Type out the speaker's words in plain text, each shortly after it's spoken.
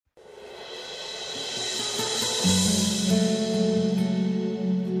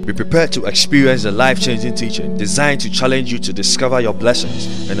Be prepared to experience a life-changing teaching designed to challenge you to discover your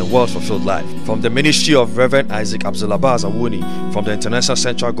blessings in a world-fulfilled life. From the ministry of Reverend Isaac Abass Awuni from the International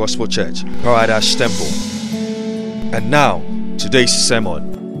Central Gospel Church, Paradise Temple. And now, today's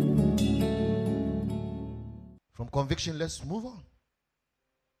sermon. From conviction, let's move on.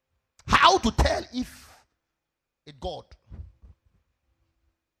 How to tell if it's God?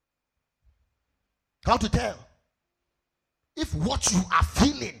 How to tell if what you are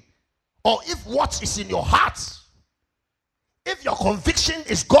feeling or if what is in your heart, if your conviction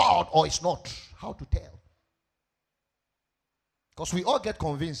is God or it's not? How to tell? Because we all get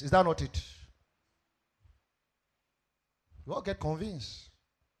convinced. Is that not it? We all get convinced.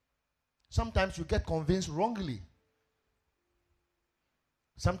 Sometimes you get convinced wrongly.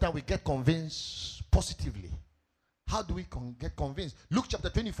 Sometimes we get convinced positively. How do we get convinced? Luke chapter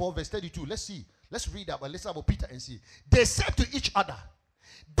 24 verse 32. Let's see. Let's read that. Let's have Peter and see. They said to each other,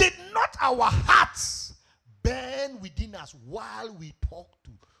 did not our hearts burn within us while he talked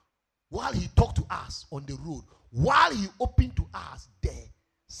to us on the road, while he opened to us the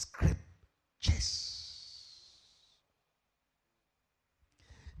scriptures?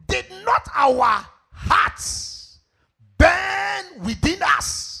 Did not our hearts burn within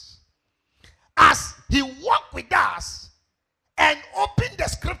us as he walked with us and opened the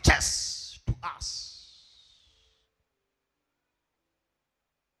scriptures to us?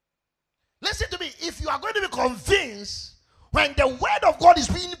 Listen to me. If you are going to be convinced when the word of God is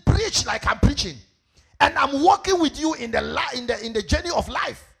being preached like I'm preaching, and I'm walking with you in the journey of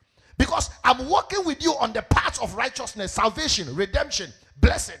life, because I'm walking with you on the path of righteousness, salvation, redemption,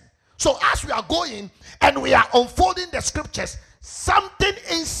 blessing. So as we are going and we are unfolding the scriptures, something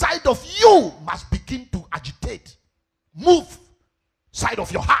inside of you must begin to agitate, move side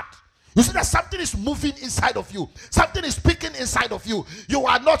of your heart. You see that something is moving inside of you. Something is speaking inside of you. You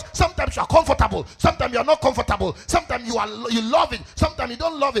are not, sometimes you are comfortable. Sometimes you are not comfortable. Sometimes you love it. Sometimes you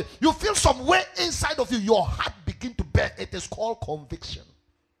don't love it. You feel some way inside of you. Your heart begin to burn. It is called conviction.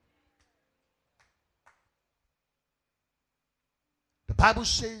 The Bible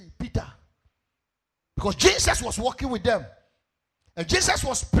says, Peter, because Jesus was walking with them, and Jesus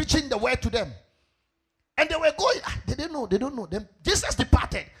was preaching the word to them, and they were going, they don't know. Then Jesus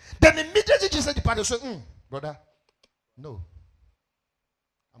departed. Then immediately Jesus departed. So, brother, no.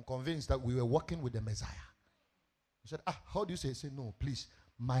 I'm convinced that we were walking with the Messiah. He said, how do you say? He said, no, please.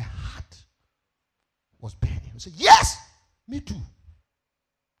 My heart was burning. He said, yes, me too.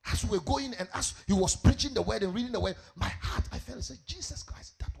 As we were going and as he was preaching the word and reading the word, my heart, I felt, I said, Jesus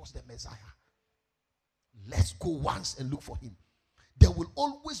Christ, that was the Messiah. Let's go once and look for him. There will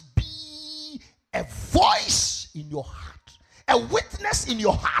always be a voice in your heart, a witness in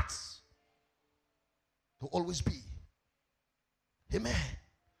your heart. There will always be. Amen.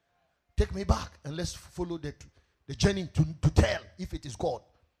 Take me back and let's follow the journey to tell if it is God.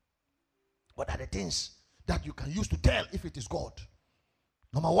 What are the things that you can use to tell if it is God?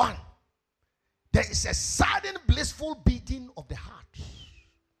 Number one, there is a sudden blissful beating of the heart.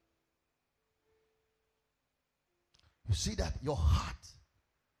 You see that your heart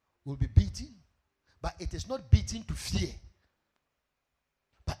will be beating, but it is not beating to fear,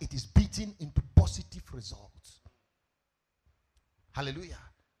 but it is beating into positive results. Hallelujah.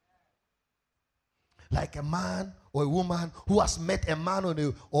 Like a man or a woman who has met a man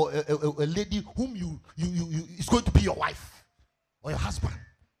or a lady whom you is going to be your wife or your husband.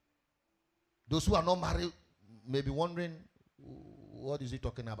 Those who are not married may be wondering, what is he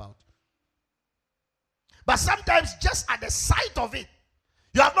talking about? But sometimes just at the sight of it,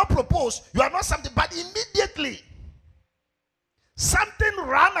 you have not proposed, you have not something, but immediately something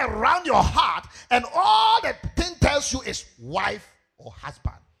ran around your heart and all the thing tells you is wife or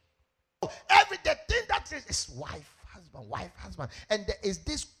husband. The thing that is wife, husband. And there is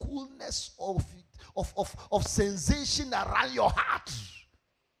this coolness of sensation around your heart.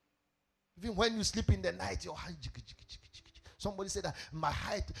 Even when you sleep in the night, your heart. Somebody said that my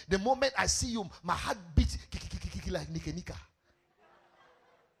heart, the moment I see you, my heart beats like nika.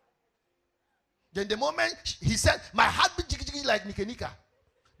 Then the moment he said, my heart beats like nika,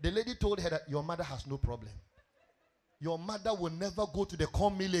 the lady told her that your mother has no problem. Your mother will never go to the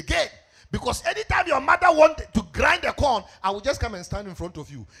corn mill again. Because anytime your mother wanted to grind the corn, I will just come and stand in front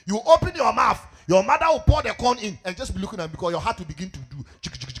of you. You open your mouth, your mother will pour the corn in and just be looking at me because your heart will begin to do.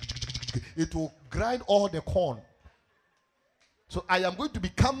 It will grind all the corn. So I am going to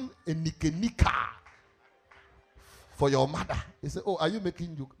become a nika for your mother. He said, oh, are you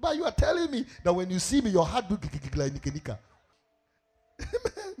making joke? But you are telling me that when you see me, your heart do like nika.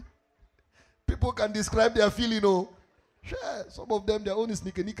 People can describe their feeling, oh. Sure, some of them, their own is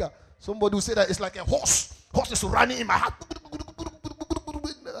nika. Somebody will say that it's like a horse. Horse is running in my heart.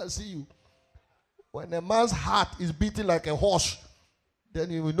 I see you. When a man's heart is beating like a horse,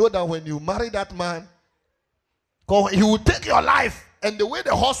 then you will know that when you marry that man, he will take your life. And the way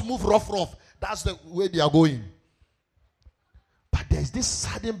the horse move rough, that's the way they are going. But there's this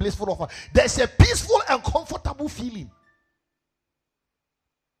sudden blissful of there's a peaceful and comfortable feeling.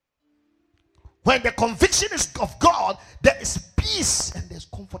 When the conviction is of God, there is peace and there's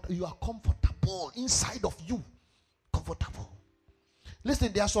comfort. You are comfortable inside of you. Comfortable.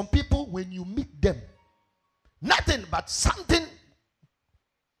 Listen, there are some people, when you meet them, nothing but something,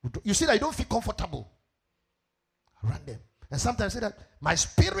 you see that you don't feel comfortable around them. And sometimes I say that my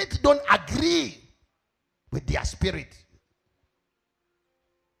spirit don't agree with their spirit.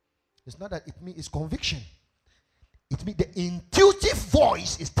 It's not that it means it's conviction. It means the intuitive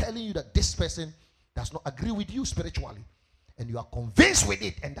voice is telling you that this person does not agree with you spiritually. And you are convinced with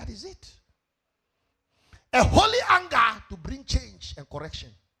it, and that is it. A holy anger to bring change and correction.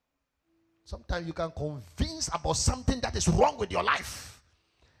 Sometimes you can convince about something that is wrong with your life.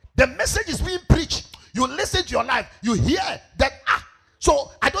 The message is being preached. You listen to your life. You hear that,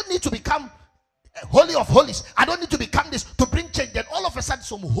 so I don't need to become holy of holies. I don't need to become this to bring change. Then all of a sudden,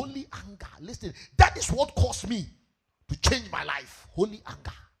 some holy anger. Listen, that is what caused me to change my life. Holy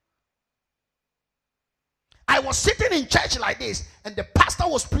anger. I was sitting in church like this, and the pastor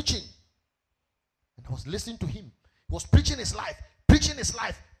was preaching. And I was listening to him. He was preaching his life, preaching his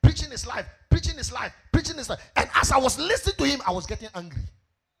life, preaching his life, preaching his life, preaching his life. And as I was listening to him, I was getting angry.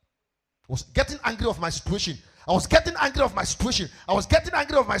 I was getting angry of my situation. I was getting angry of my situation. I was getting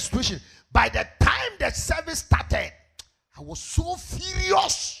angry of my situation. By the time the service started, I was so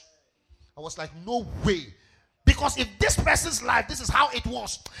furious. I was like, no way. Because if this person's life, this is how it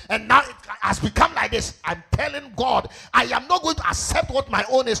was, and now it has become like this, I'm telling God, I am not going to accept what my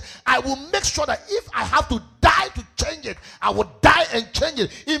own is. I will make sure that if I have to die to change it, I will die and change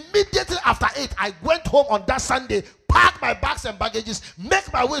it. Immediately after it, I went home on that Sunday, packed my bags and baggages,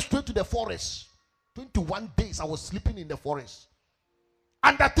 make my way straight to the forest. 21 days I was sleeping in the forest.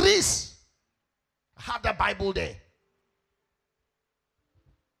 Under trees. I have the Bible there.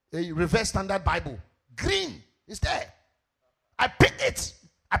 A Reverse Standard Bible. Green. It's there. I picked it.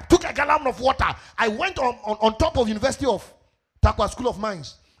 I took a gallon of water. I went on top of University of Takwa School of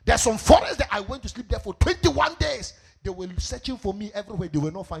Mines. There's some forest that I went to sleep there for 21 days. They were searching for me everywhere. They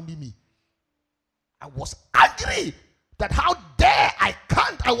were not finding me. I was angry that how dare I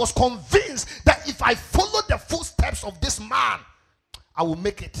can't. I was convinced that if I follow the footsteps of this man, I will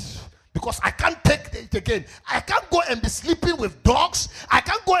make it. Because I can't take it again. I can't go and be sleeping with dogs. I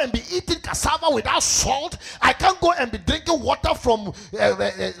can't go and be eating cassava without salt. I can't go and be drinking water from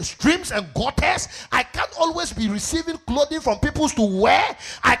streams and gutters. I can't always be receiving clothing from people to wear.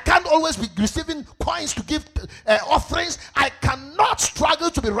 I can't always be receiving coins to give offerings. I cannot struggle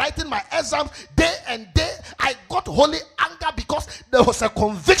to be writing my exams day and day. I got holy anger because there was a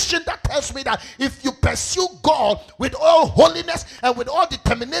conviction that tells me that if you pursue God with all holiness and with all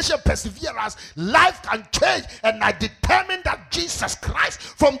determination, perseverance, life can change. And I determined that Jesus Christ,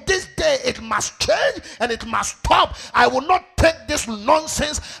 from this day, it must change and it must stop. I will not take this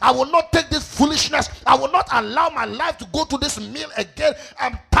nonsense. I will not take this foolishness. I will not allow my life to go to this meal again.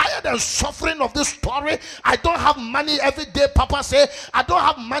 I'm tired and suffering of this story. I don't have money every day, Papa say. I don't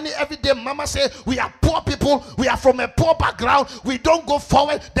have money every day, Mama say. We are poor people. We are from a poor background. We don't go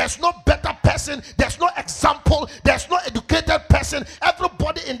forward. There's no better person. There's no example. There's no educated person.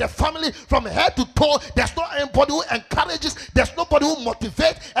 Everybody in the family, from head to toe, there's not anybody who encourages. There's nobody who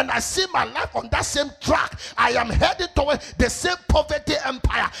motivates. And I see my life on that same track. I am heading toward the same poverty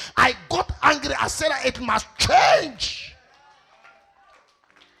empire. I got angry. I said that it must change.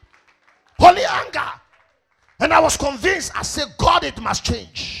 Holy anger. And I was convinced. I said, God, it must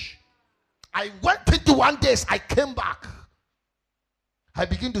change. I went 21 days. I came back. I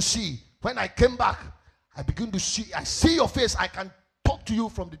begin to see. When I came back, I begin to see. I see your face. I can talk to you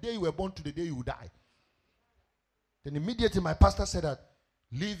from the day you were born to the day you will die. Then immediately my pastor said that,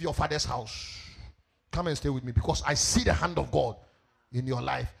 leave your father's house. Come and stay with me because I see the hand of God in your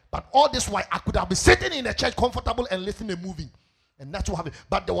life. But all this while, I could have been sitting in a church comfortable and listening and moving. And that's what happened.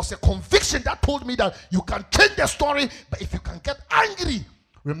 But there was a conviction that told me that you can change the story, but if you can get angry.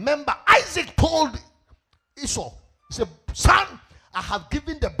 Remember, Isaac told Esau, he said, son, I have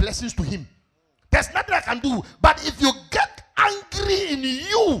given the blessings to him. There's nothing I can do. But if you get angry in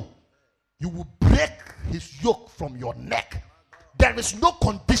you, you will break his yoke from your neck. There is no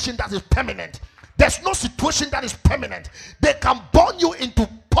condition that is permanent. There's no situation that is permanent. They can burn you into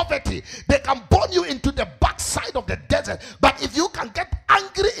poverty. They can burn you into the backside of the desert.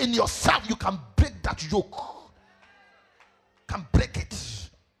 yourself, you can break that yoke. Can break it.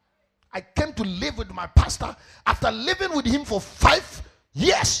 I came to live with my pastor. After living with him for 5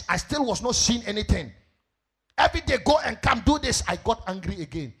 years, I still was not seeing anything. Every day, go and come, do this. I got angry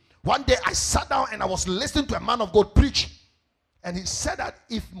again. One day, I sat down and I was listening to a man of God preach. And he said that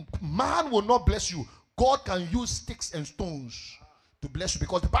if man will not bless you, God can use sticks and stones to bless you,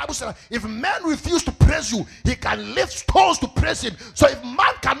 because the Bible says if man refuse to praise you, he can lift stones to praise him. So if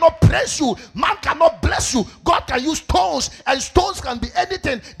man cannot praise you, man cannot bless you, God can use stones, and stones can be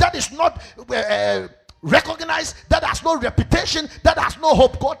anything that is not recognized, that has no reputation, that has no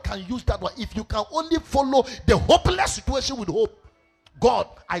hope. God can use that one. If you can only follow the hopeless situation with hope. God,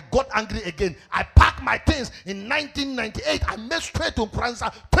 I got angry again. I packed my things in 1998. I made straight to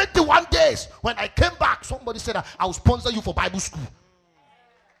Pranza. 21 days. When I came back, somebody said, I will sponsor you for Bible school.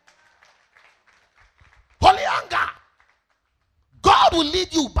 Holy anger. God will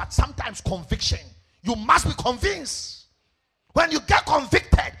lead you, but sometimes conviction. You must be convinced. When you get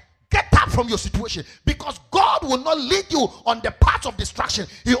convicted, get up from your situation, because God will not lead you on the path of destruction.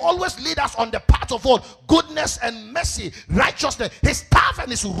 He always leads us on the path of all goodness and mercy, righteousness. His staff and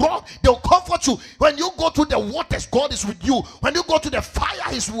his rod, they'll comfort you. When you go through the waters, God is with you. When you go to the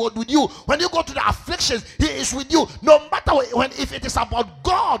fire, He's with you. When you go to the afflictions, He is with you. No matter when, if it is about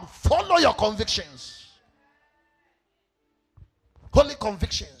God, follow your convictions. Holy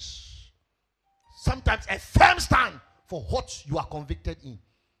convictions. Sometimes a firm stand for what you are convicted in.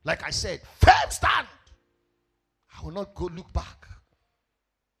 Like I said, firm stand. I will not go look back.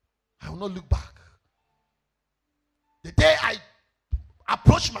 I will not look back. The day I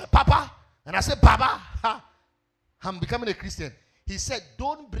approached my papa and I said, Baba, I'm becoming a Christian. He said,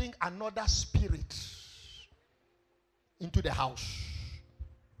 don't bring another spirit into the house.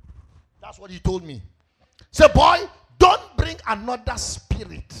 That's what he told me. Say, boy, don't bring another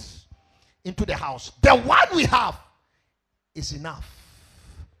spirit into the house. The one we have is enough.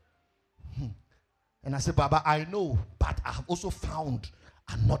 And I said, Baba, I know, but I have also found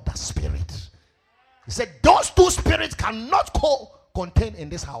another spirit. He said, those two spirits cannot contain in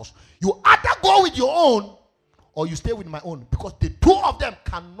this house. You either go with your own or you stay with my own, because the two of them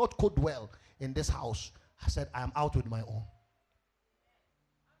cannot co-dwell in this house. I said, I am out with my own.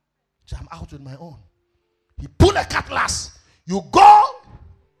 So I'm out with my own. He pulled a cutlass. You go,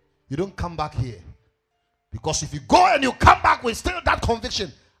 you don't come back here. Because if you go and you come back with still that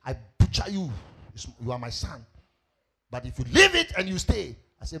conviction, I butcher you. You are my son. But if you leave it and you stay,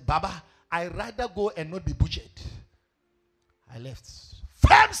 I said, Baba, I rather go and not be butchered. I left.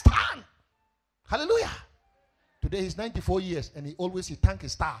 Firm stand. Hallelujah. Today he's 94 years and he thank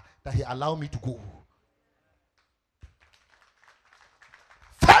his star that he allowed me to go.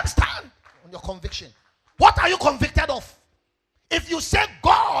 Firm stand on your conviction. What are you convicted of? If you say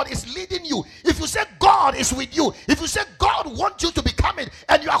God is leading you, if you say God is with you, if you say God wants you to become it,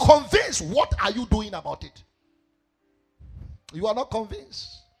 and you are convinced, what are you doing about it? You are not convinced.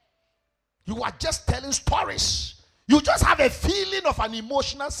 You are just telling stories. You just have a feeling of an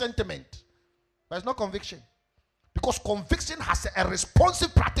emotional sentiment. But it's not conviction. Because conviction has a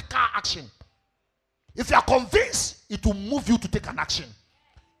responsive practical action. If you are convinced, it will move you to take an action.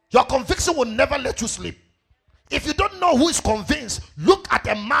 Your conviction will never let you sleep. If you don't know who is convinced, look at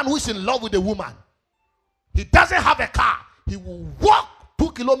a man who is in love with a woman. He doesn't have a car. He will walk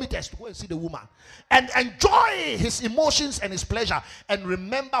 2 kilometers to go and see the woman and enjoy his emotions and his pleasure, and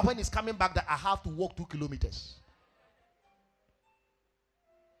remember when he's coming back that I have to walk 2 kilometers.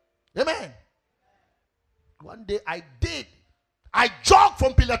 Amen. One day I jogged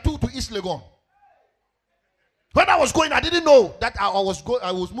from Pillar 2 to East Legon. When I was going, I didn't know that I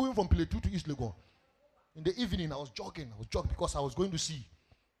was moving from Pillar 2 to East Legon. In the evening, I was jogging because I was going to see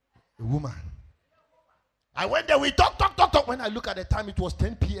a woman. I went there, we talk. When I look at the time, it was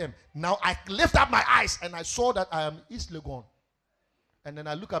 10 p.m. Now I lift up my eyes and I saw that I am East Legon. And then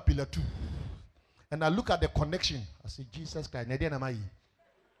I look at Pillar 2. And I look at the connection. I say, Jesus Christ,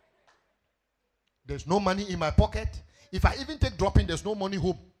 there's no money in my pocket. If I even take dropping, there's no money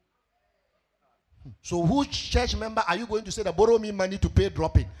home. So which church member are you going to say that borrow me money to pay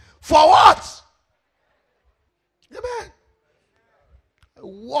dropping? For what? Amen. I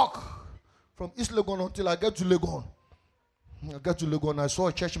walk from East Legon until I get to Legon. I get to Legon, I saw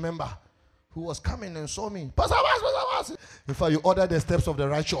a church member who was coming and saw me. Pastor Abass. In fact, you order the steps of the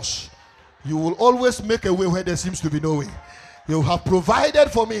righteous. You will always make a way where there seems to be no way. You have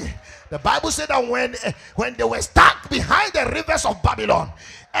provided for me. The Bible said that when they were stuck behind the rivers of Babylon,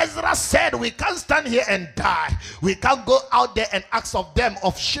 Ezra said, we can't stand here and die. We can't go out there and ask of them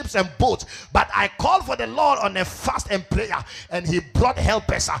of ships and boats. But I called for the Lord on a fast and prayer, and he brought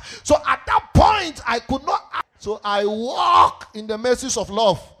helpers. So at that point, I could not ask. So I walk in the mercies of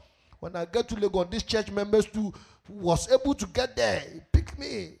love. When I get to Lagos, these church members too was able to get there. He picked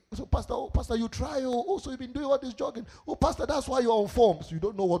me. So Pastor, you try. Oh, so you've been doing all this jogging. Oh, Pastor, that's why you're on form. So you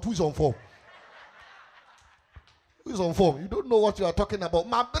don't know who is on form. Who is on form? You don't know what you are talking about.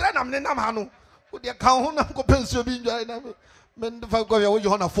 My brother, I'm Hanu. Would you count on go pension being men if I go here,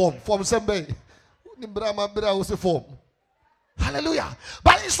 you on a form Sembe. My brother was a form. Hallelujah.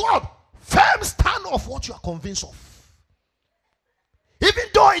 But it's what? Firm stand of what you are convinced of. Even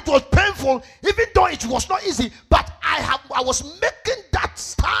though it was painful, even though it was not easy, but I was making that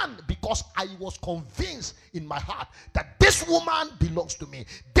stand because I was convinced in my heart that this woman belongs to me.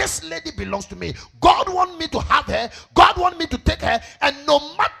 This lady belongs to me. God wants me to have her. God wants me to take her. And no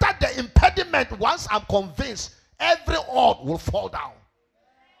matter the impediment, once I'm convinced, every odd will fall down.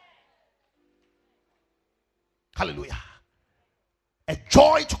 Hallelujah. A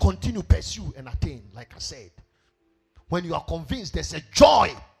joy to continue, pursue, and attain, like I said. When you are convinced, there's a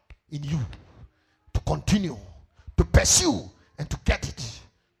joy in you to continue, to pursue, and to get it.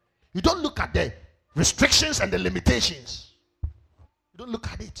 You don't look at the restrictions and the limitations. You don't look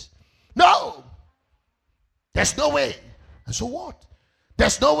at it. No. There's no way. And so what?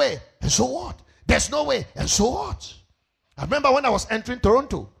 There's no way. And so what? There's no way. And so what? I remember when I was entering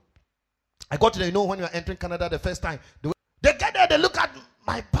Toronto. I got to the, when you are entering Canada the first time. They get there, they look at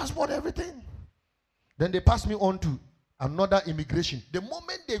my passport, everything. Then they pass me on to another immigration. The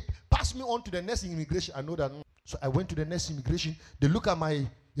moment they pass me on to the next immigration, I know that. So I went to the next immigration. They look at my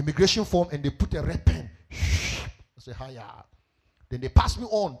immigration form and they put a red pen. I say, hiya. Then they pass me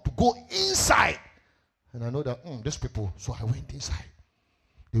on to go inside. And I know that, these people. So I went inside.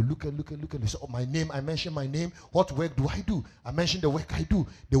 They look and look and look and they say, oh, my name. I mentioned my name. What work do I do? I mentioned the work I do.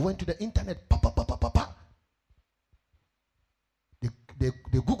 They went to the internet. They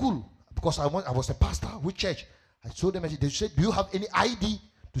Google. Because I was a pastor. Which church? I showed them, they said, do you have any ID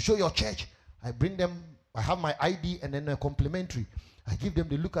to show your church? I bring them, I have my ID and then a complimentary. I give them,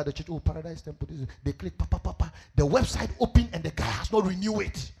 they look at the church, oh, Paradise Temple. They click, the website open and the guy has not renewed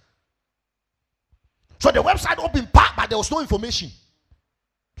it. So the website open, but there was no information.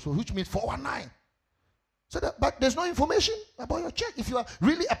 So which means 419. So but there's no information about your church. If you are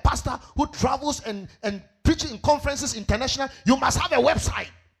really a pastor who travels and preaches in conferences international, you must have a website.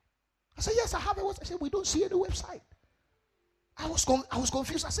 I said, yes, I have a website. I said, we don't see any website. I was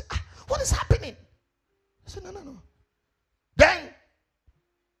confused. I said, what is happening? I said, no. Then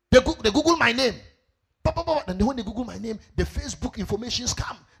they Google my name. And when they Google my name, the Facebook informations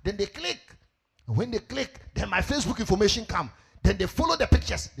come. Then they click. And when they click, then my Facebook information come. Then they follow the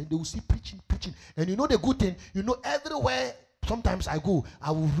pictures. Then they will see preaching. And you know the good thing, everywhere, sometimes I go,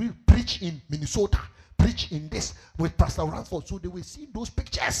 I will preach in Minnesota, preach in this with Pastor Ransford. So they will see those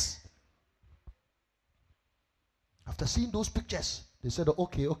pictures. After seeing those pictures, they said,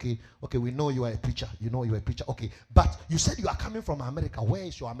 okay, we know you are a preacher. Okay, but you said you are coming from America. Where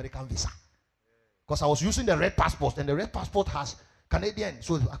is your American visa? Because I was using the red passport, and the red passport has Canadian.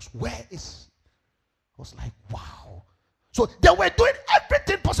 So they asked, where is? I was like, wow. So they were doing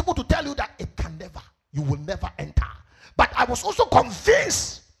everything possible to tell you that you will never enter. But I was also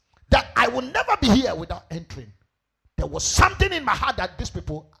convinced that I will never be here without entering. There was something in my heart that these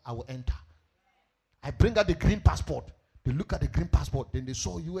people, I will enter. I bring out the green passport. They look at the green passport. Then they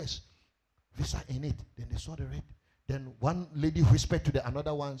saw US visa in it. Then they saw the red. Then one lady whispered to the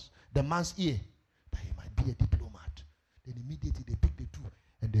man's ear that he might be a diplomat. Then immediately they picked the two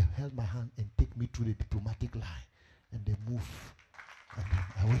and they held my hand and take me through the diplomatic line. And they move. And then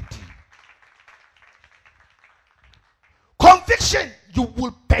I went in. Conviction, you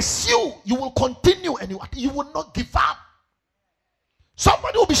will pursue, you will continue, and you will not give up.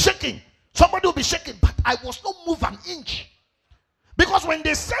 Somebody will be shaking, but I was not moved an inch. Because when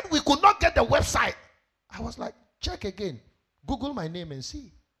they said we could not get the website, I was like, check again. Google my name and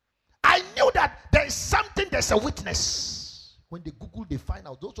see. I knew that there is something, there's a witness. When they Google, they find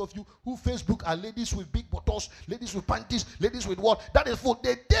out. Those of you who Facebook are ladies with big bottles, ladies with panties, ladies with what? That is for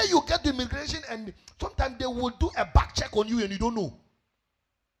the day you get to immigration, and sometimes they will do a back check on you and you don't know.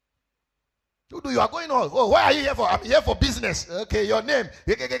 You are going on. Oh, why are you here for? I'm here for business. Okay, your name.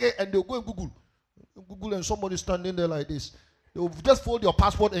 And they'll go and Google. Google, and somebody standing there like this. They will just fold your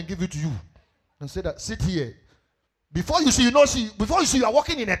passport and give it to you. And say that, sit here. Before you see, you are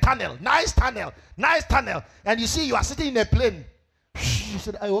walking in a tunnel, nice tunnel, and you see you are sitting in a plane. You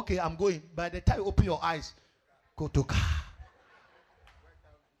said, oh, okay, I'm going. By the time you open your eyes, go to car.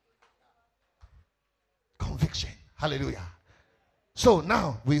 Conviction. Hallelujah. So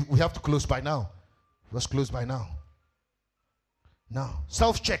now, we have to close by now. Let's close by now. Now,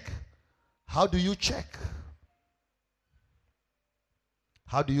 self-check. How do you check?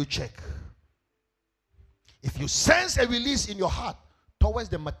 How do you check? If you sense a release in your heart towards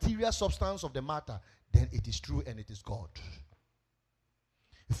the material substance of the matter, then it is true and it is God.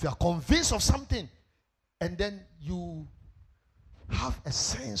 If you are convinced of something and then you have a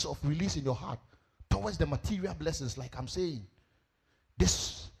sense of release in your heart towards the material blessings, like I'm saying,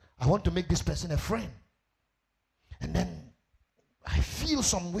 I want to make this person a friend. And then I feel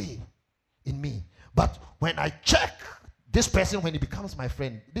some way in me. But when I check this person, when he becomes my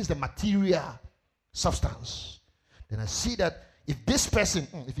friend, this is the material substance. Then I see that if this person,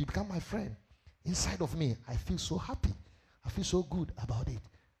 if he becomes my friend, inside of me, I feel so happy. I feel so good about it.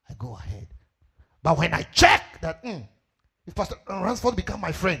 I go ahead. But when I check that, if Pastor Ransford become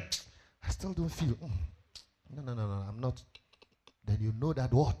my friend, I still don't feel, no, I'm not. Then you know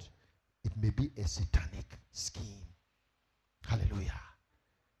that what? It may be a satanic scheme. Hallelujah.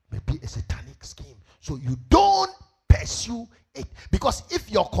 Maybe a satanic scheme. So you don't pursue it. Because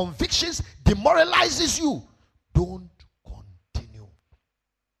if your convictions demoralizes you, don't continue.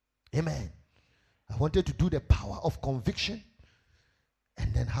 Amen. I wanted to do the power of conviction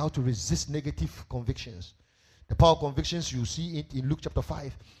and then how to resist negative convictions. The power of convictions, you see it in Luke chapter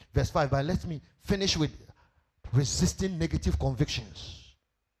 5, verse 5. But let me finish with resisting negative convictions.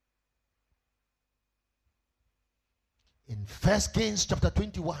 In 1 Kings chapter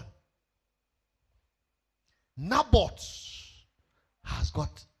 21, Naboth has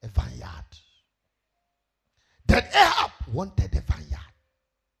got a vineyard. Then Ahab wanted a vineyard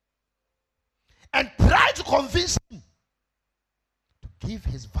and tried to convince him to give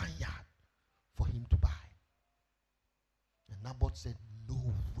his vineyard for him to buy. And Naboth said, no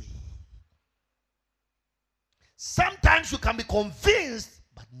way. Sometimes you can be convinced,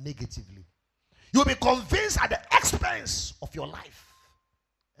 but negatively. You'll be convinced at the expense of your life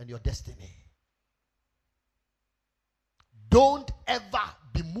and your destiny. Don't ever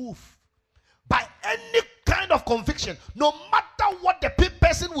be moved by any kind of conviction, no matter what the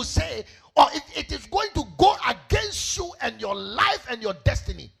person will say, or if it is going to go against you and your life and your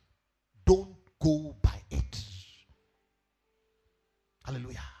destiny. Don't go by it.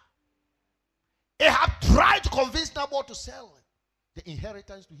 Hallelujah. Ahab tried to convince Naboth to sell the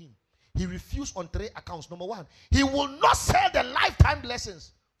inheritance to him. He refused on 3 accounts. Number 1, he will not sell the lifetime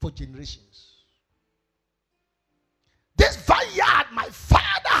blessings for generations. This vineyard, my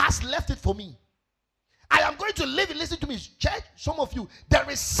father has left it for me. I am going to live it. Listen to me, church. Some of you, there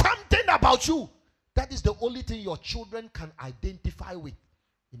is something about you that is the only thing your children can identify with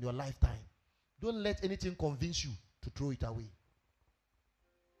in your lifetime. Don't let anything convince you to throw it away.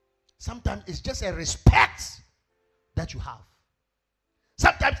 Sometimes it's just a respect that you have.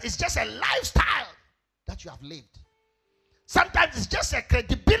 Sometimes it's just a lifestyle that you have lived. Sometimes it's just a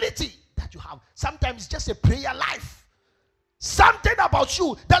credibility that you have. Sometimes it's just a prayer life. Something about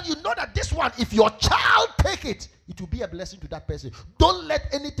you that you know that this one, if your child take it, it will be a blessing to that person. Don't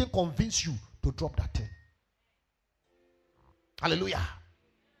let anything convince you to drop that thing. Hallelujah.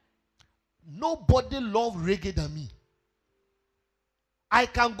 Nobody loves reggae than me. I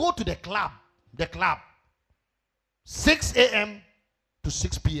can go to the club, 6 a.m. to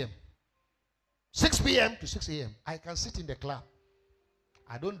 6 p.m. 6 p.m. to 6 a.m. I can sit in the club.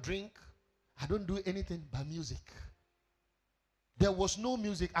 I don't drink. I don't do anything but music. There was no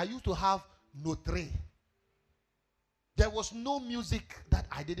music. I used to have Notre. There was no music that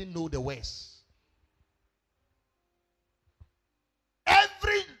I didn't know the words.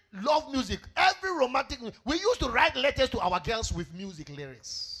 Every love music, every romantic music. We used to write letters to our girls with music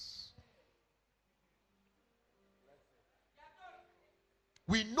lyrics.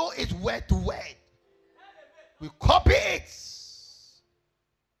 We know it word to word. We copy it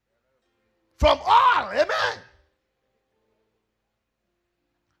from all. Amen.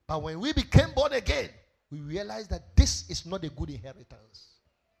 But when we became born again, we realized that this is not a good inheritance.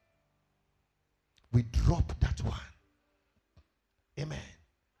 We dropped that one. Amen.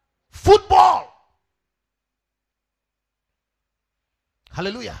 Football.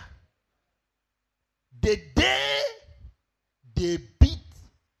 Hallelujah. The day they beat,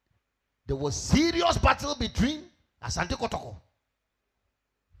 there was serious battle between Asante Kotoko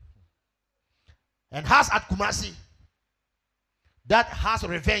and Hearts at Kumasi. That has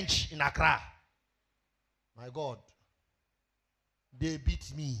revenge in Accra. My God. They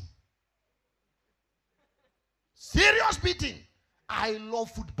beat me. Serious beating. I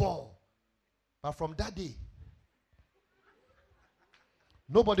love football. But from that day,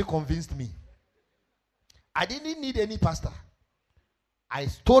 nobody convinced me. I didn't need any pastor. I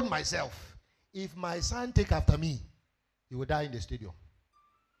told myself, if my son take after me, he will die in the stadium.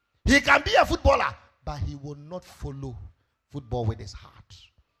 He can be a footballer, but he will not follow football with his heart.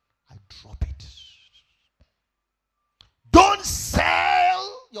 I drop it. Don't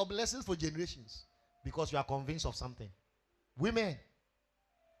sell your blessings for generations because you are convinced of something. Women,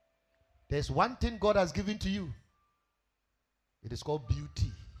 there's one thing God has given to you. It is called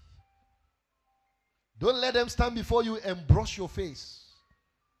beauty. Don't let them stand before you and brush your face,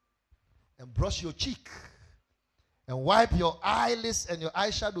 and brush your cheek, and wipe your eyelids and your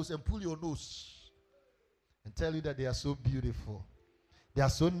eyeshadows and pull your nose and tell you that they are so beautiful. They are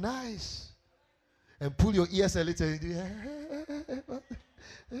so nice. And pull your ears a little and do,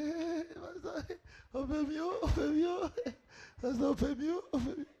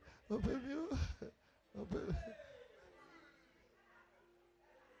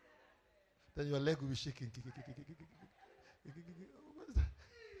 then your leg will be shaking.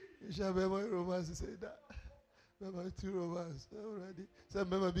 You shall remember romance to say that. Remember two romance already. So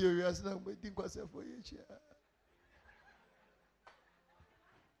remember be a real now, but think what's for you.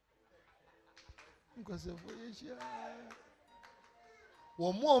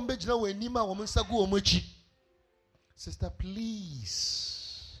 Sister,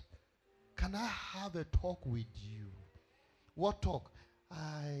 please, can I have a talk with you? What talk?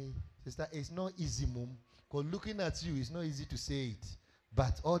 Sister, it's not easy, mom. Because looking at you, it's not easy to say it.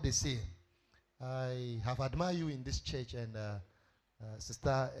 But all the same, I have admired you in this church, and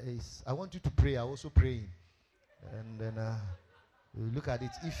sister, I want you to pray. I also praying, and then we look at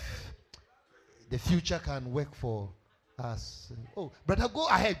it. If the future can work for us. Oh, brother, go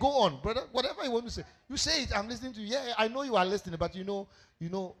ahead, go on, brother. Whatever you want to say, you say it. I'm listening to you. Yeah, I know you are listening, but you know,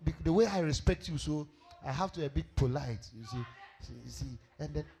 the way I respect you, so I have to be a bit polite. You see,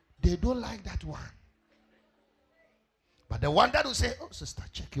 and then they don't like that one. But the one that will say, "Oh, sister,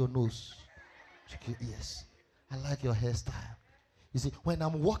 check your nose, check your ears. I like your hairstyle." You see, when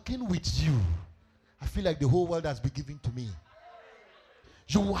I'm walking with you, I feel like the whole world has been given to me.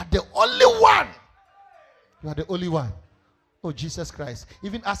 You are the only one. You are the only one. Oh, Jesus Christ.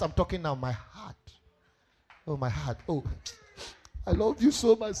 Even as I'm talking now, my heart. Oh, my heart. Oh, I love you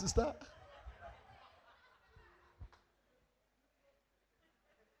so much, sister.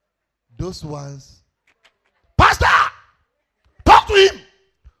 Those ones. Pastor! Talk to him.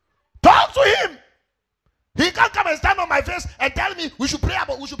 Talk to him. He can't come and stand on my face and tell me we should pray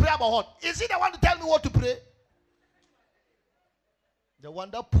about what? Is he the one to tell me what to pray? The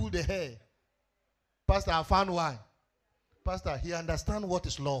one that pulled the hair. Pastor, I found why. Pastor, he understands what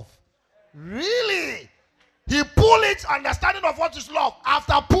is love. Really? He pulled it, understanding of what is love.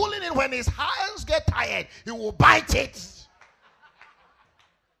 After pulling it, when his hands get tired, he will bite it.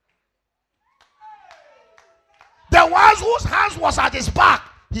 The ones whose hands was at his back,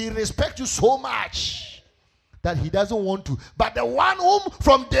 he respects you so much that he doesn't want to. But the one whom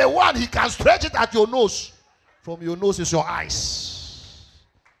from day one he can stretch it at your nose. From your nose is your eyes.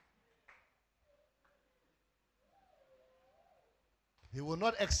 He will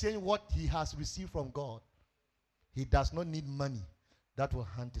not exchange what he has received from God. He does not need money that will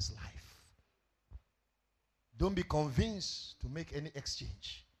haunt his life. Don't be convinced to make any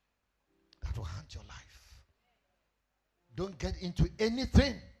exchange that will haunt your life. Don't get into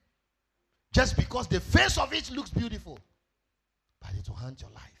anything just because the face of it looks beautiful, but it will haunt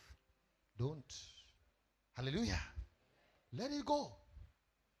your life. Don't. Hallelujah. Let it go.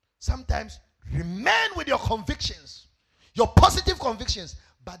 Sometimes remain with your convictions. Your positive convictions,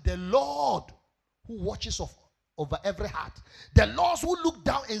 but the Lord who watches over every heart, the Lord who look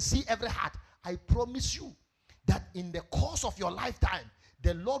down and see every heart, I promise you that in the course of your lifetime,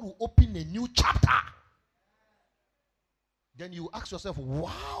 the Lord will open a new chapter. Then you ask yourself,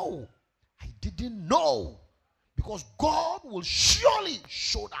 wow, I didn't know. Because God will surely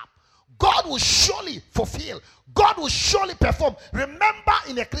show up. God will surely fulfill. God will surely perform. Remember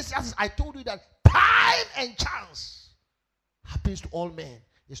in Ecclesiastes, I told you that time and chance happens to all men.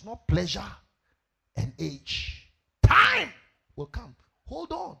 It's not pleasure and age. Time will come.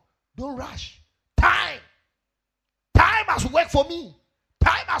 Hold on. Don't rush. Time. Time has worked for me.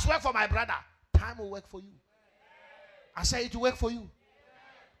 Time has worked for my brother. Time will work for you. I say it will work for you.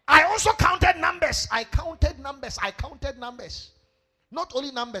 I also counted numbers. I counted numbers. Not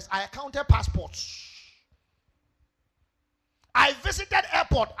only numbers. I counted passports. I visited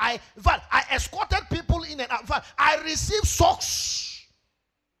airport. I escorted people in and out. I received socks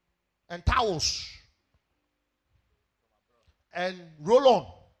and towels and roll-on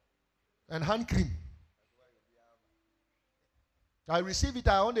and hand cream. I receive it.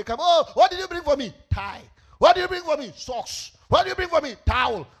 I only come. Oh, what did you bring for me? Tie. What did you bring for me? Socks. What did you bring for me?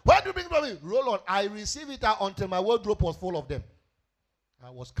 Towel. What did you bring for me? Roll-on. I receive it until my wardrobe was full of them. I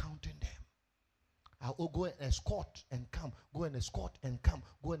was counting them. I will go and escort and come. Go and escort and come.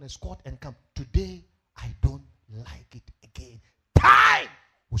 Go and escort and come. Today, I don't like it again. Time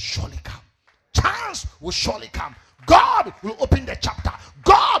will surely come. Chance will surely come. God will open the chapter.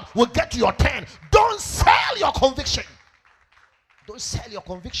 God will get to your turn. Don't sell your conviction. Don't sell your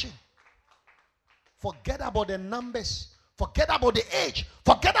conviction. Forget about the numbers. Forget about the age.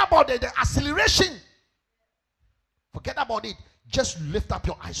 Forget about the acceleration. Forget about it. Just lift up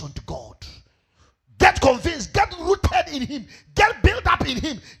your eyes unto God. Get convinced. Get rooted in Him. Get built up in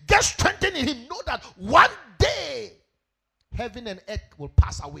Him. Get strengthened in Him. Know that one day heaven and earth will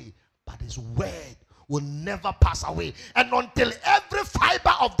pass away, but His word will never pass away. And until every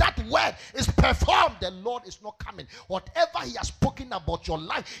fiber of that word is performed, the Lord is not coming. Whatever He has spoken about your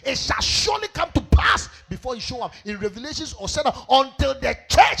life, it shall surely come to pass before He show up. In Revelations or said, until the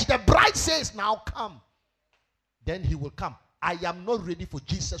church, the bride says, now come, then He will come. I am not ready for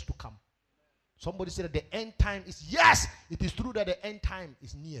Jesus to come. Somebody said that the end time is, yes, it is true that the end time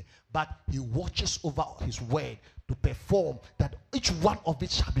is near, but He watches over His word to perform that each one of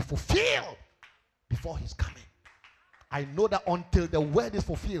it shall be fulfilled before His coming. I know that until the word is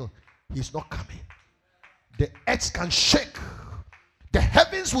fulfilled, He's not coming. The earth can shake. The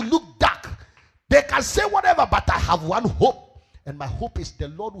heavens will look dark. They can say whatever, but I have one hope. And my hope is the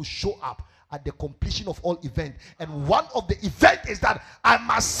Lord will show up at the completion of all events. And one of the events is that I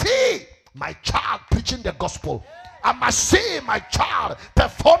must see my child preaching the gospel. I must see my child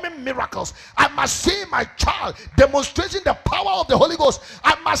performing miracles. I must see my child demonstrating the power of the Holy Ghost.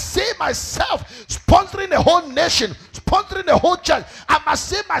 I must see myself sponsoring a whole nation, sponsoring a whole church. I must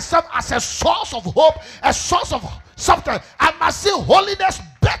see myself as a source of hope, a source of substance. I must see holiness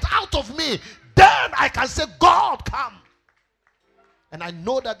birth out of me. Then I can say, God, come. And I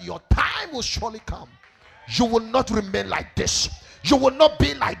know that your time will surely come. You will not remain like this. You will not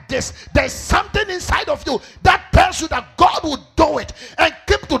be like this. There's something inside of you that tells you that God will do it, and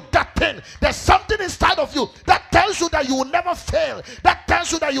keep to that thing. There's something inside of you that tells you that you will never fail, that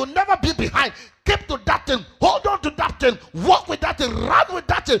tells you that you will never be behind. Keep to that thing. Hold on to that thing. Walk with that thing. Run with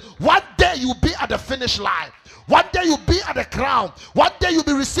that thing. One day you'll be at the finish line. One day you'll be at the crown. One day you'll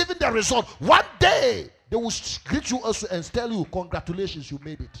be receiving the result. One day they will greet you also and tell you, congratulations, you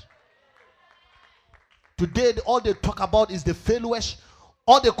made it. Today, all they talk about is the failures.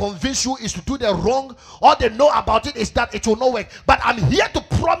 All they convince you is to do the wrong. All they know about it is that it will not work. But I'm here to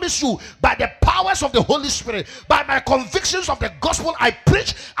promise you, by the powers of the Holy Spirit, by my convictions of the gospel I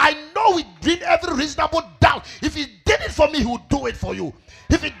preach, I know within every reasonable doubt, if He did it for me, He will do it for you.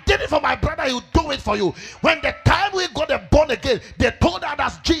 If He did it for my brother, He will do it for you. When the time we got born again, they told us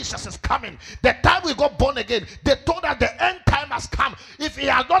that Jesus is coming. The time we got born again, they told us the end time has come. If He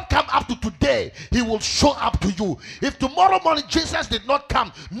has not come up to today, He will show up to you. If tomorrow morning Jesus did not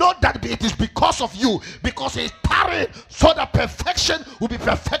come, know that it is because of you, because He is tarrying so that perfection will be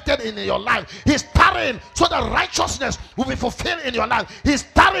perfected in your life. He is tarrying so that righteousness will be fulfilled in your life. He is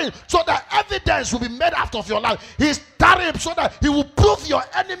tarrying so that evidence will be made out of your life. He is tarrying so that He will prove your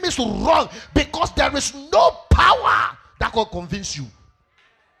enemies wrong, because there is no power that will convince you.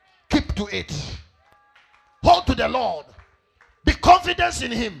 Keep to it. Hold to the Lord. Be confident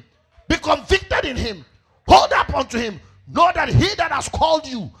in Him. Be convicted in Him. Hold up unto Him. Know that He that has called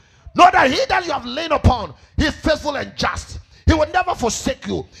you, know that He that you have lain upon, He is faithful and just. He will never forsake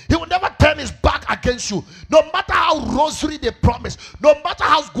you. He will never turn His back against you. No matter how rosary they promise, no matter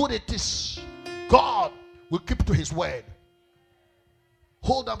how good it is, God will keep to His word.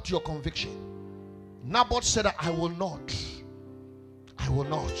 Hold up to your conviction. Naboth said that I will not. I will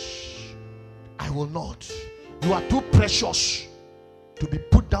not. I will not. You are too precious to be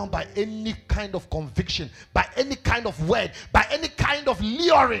put down by any kind of conviction, by any kind of word, by any kind of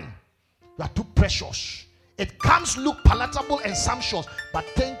luring. You are too precious. It comes look palatable and sumptuous, but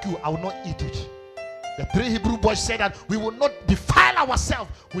thank you, I will not eat it. The 3 Hebrew boys said that we will not defile ourselves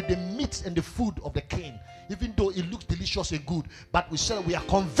with the meat and the food of the king, even though it looks delicious and good. But we said we are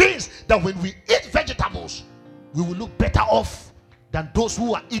convinced that when we eat vegetables, we will look better off than those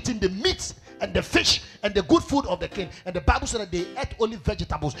who are eating the meat and the fish and the good food of the king. And the Bible said that they ate only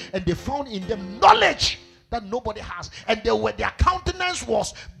vegetables, and they found in them knowledge that nobody has, and their countenance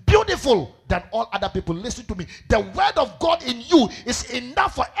was beautiful beautiful than all other people. Listen to me. The word of God in you is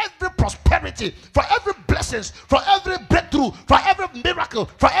enough for every prosperity, for every blessings, for every breakthrough, for every miracle,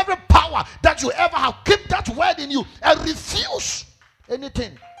 for every power that you ever have. Keep that word in you and refuse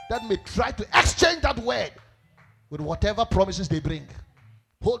anything that may try to exchange that word with whatever promises they bring.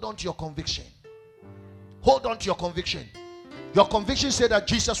 Hold on to your conviction. Hold on to your conviction. Your conviction say that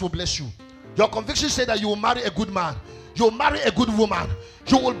Jesus will bless you. Your conviction say that you will marry a good man. You will marry a good woman.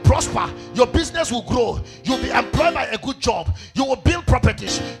 You will prosper. Your business will grow. You will be employed by a good job. You will build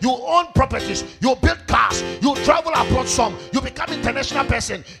properties. You will own properties. You will build cars. You will travel abroad some. You become an international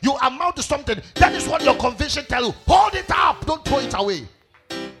person. You amount to something. That is what your conviction tell you. Hold it up. Don't throw it away.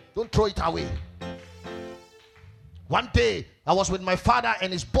 Don't throw it away. One day, I was with my father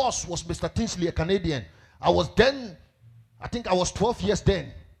and his boss was Mr. Tinsley, a Canadian. I think I was 12 years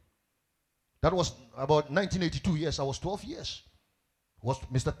then. That was about 1982. Yes, I was 12 years. Was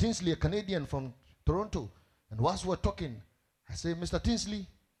Mr. Tinsley, a Canadian from Toronto. And whilst we were talking, I said, Mr. Tinsley,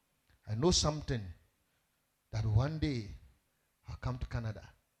 I know something that one day I'll come to Canada.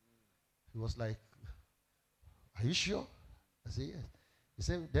 He was like, are you sure? I said, yes. He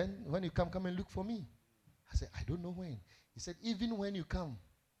said, then when you come and look for me. I said, I don't know when. He said, even when you come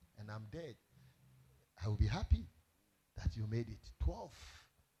and I'm dead, I will be happy that you made it. 12.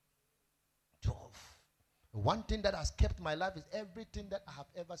 One thing that has kept my life is everything that I have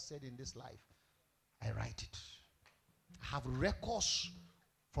ever said in this life. I write it. I have records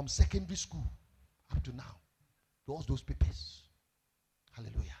from secondary school up to now. Those papers.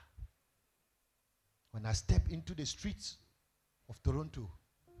 Hallelujah. When I step into the streets of Toronto,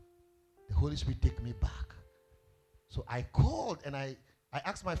 the Holy Spirit take me back. So I called and I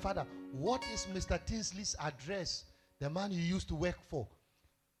asked my father, what is Mr. Tinsley's address? The man you used to work for.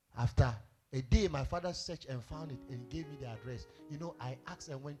 After a day, my father searched and found it and gave me the address. You know, I asked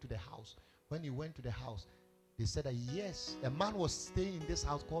and went to the house. When he went to the house, they said that yes, a man was staying in this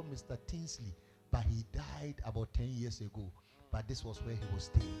house called Mr. Tinsley, but he died about 10 years ago. But this was where he was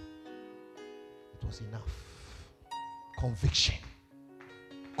staying. It was enough. Conviction.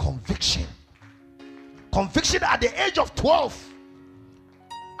 Conviction. Conviction at the age of 12.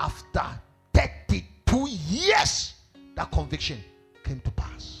 After 32 years, that conviction came to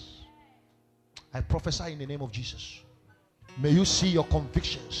pass. I prophesy in the name of Jesus. May you see your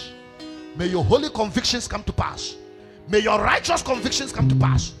convictions. May your holy convictions come to pass. May your righteous convictions come to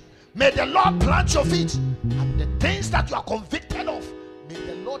pass. May the Lord plant your feet. And the things that you are convicted of, may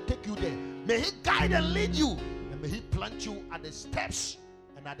the Lord take you there. May He guide and lead you. And may He plant you at the steps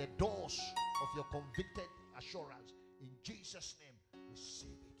and at the doors of your convicted assurance. In Jesus' name,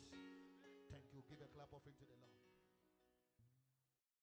 receive it.